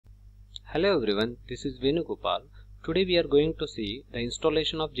Hello everyone, this is Venugopal. Today we are going to see the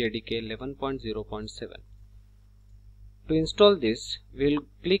installation of JDK 11.0.7. To install this, we will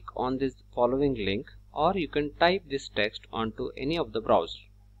click on this following link, or you can type this text onto any of the browsers.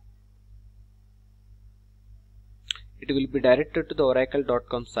 It will be directed to the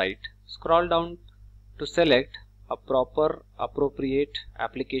oracle.com site. Scroll down to select a appropriate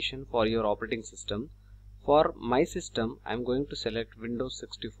application for your operating system. For my system, I am going to select Windows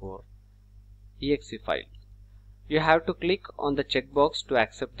 64 exe file. You have to click on the checkbox to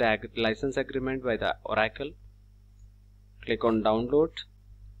accept the license agreement by the Oracle. Click on download.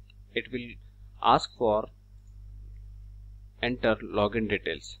 It will ask for enter login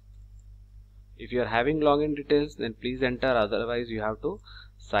details. If you are having login details, then please enter, otherwise you have to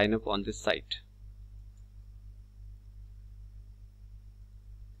sign up on this site.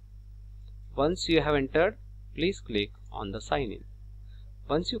 Once you have entered, please click on the sign in.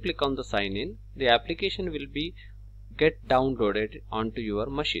 Once you click on the sign in, the application will get downloaded onto your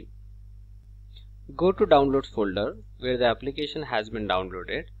machine. Go to downloads folder where the application has been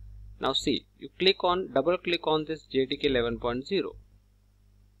downloaded. Now see, you double click on this JDK 11.0.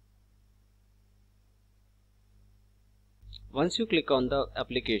 Once you click on the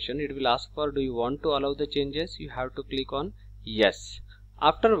application, it will ask for, do you want to allow the changes? You have to click on yes.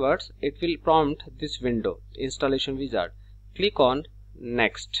 Afterwards, it will prompt this window, installation wizard. Click on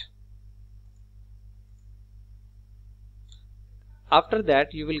next. After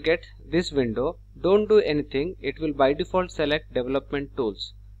that, you will get this window. Don't do anything, it will by default select development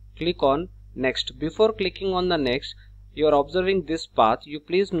tools. Click on next. Before clicking on the next, you are observing this path. You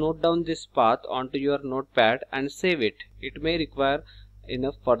please note down this path onto your notepad and save it. It may require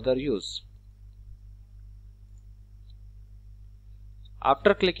enough further use.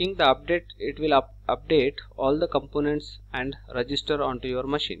 After clicking the update, it will update all the components and register onto your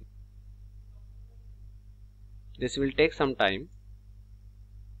machine. This will take some time.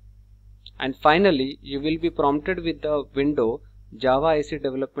 And finally, you will be prompted with the window Java IC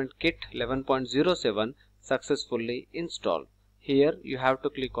Development Kit 11.07 successfully installed. Here you have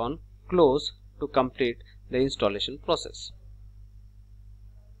to click on close to complete the installation process.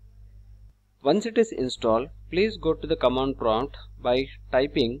 Once it is installed, please go to the command prompt by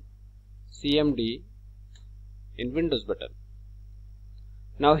typing cmd in Windows button.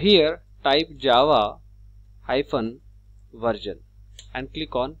 Now here type java-version and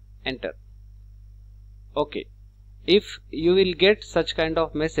click on enter. Okay, if you will get such kind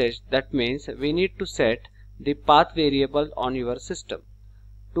of message, that means we need to set the path variable on your system.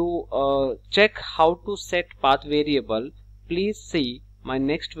 To check how to set path variable, please see my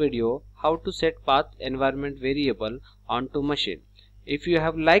next video, how to set path environment variable onto machine. If you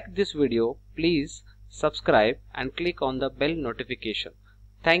have liked this video, please subscribe and click on the bell notification.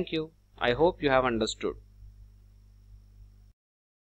 Thank you. I hope you have understood.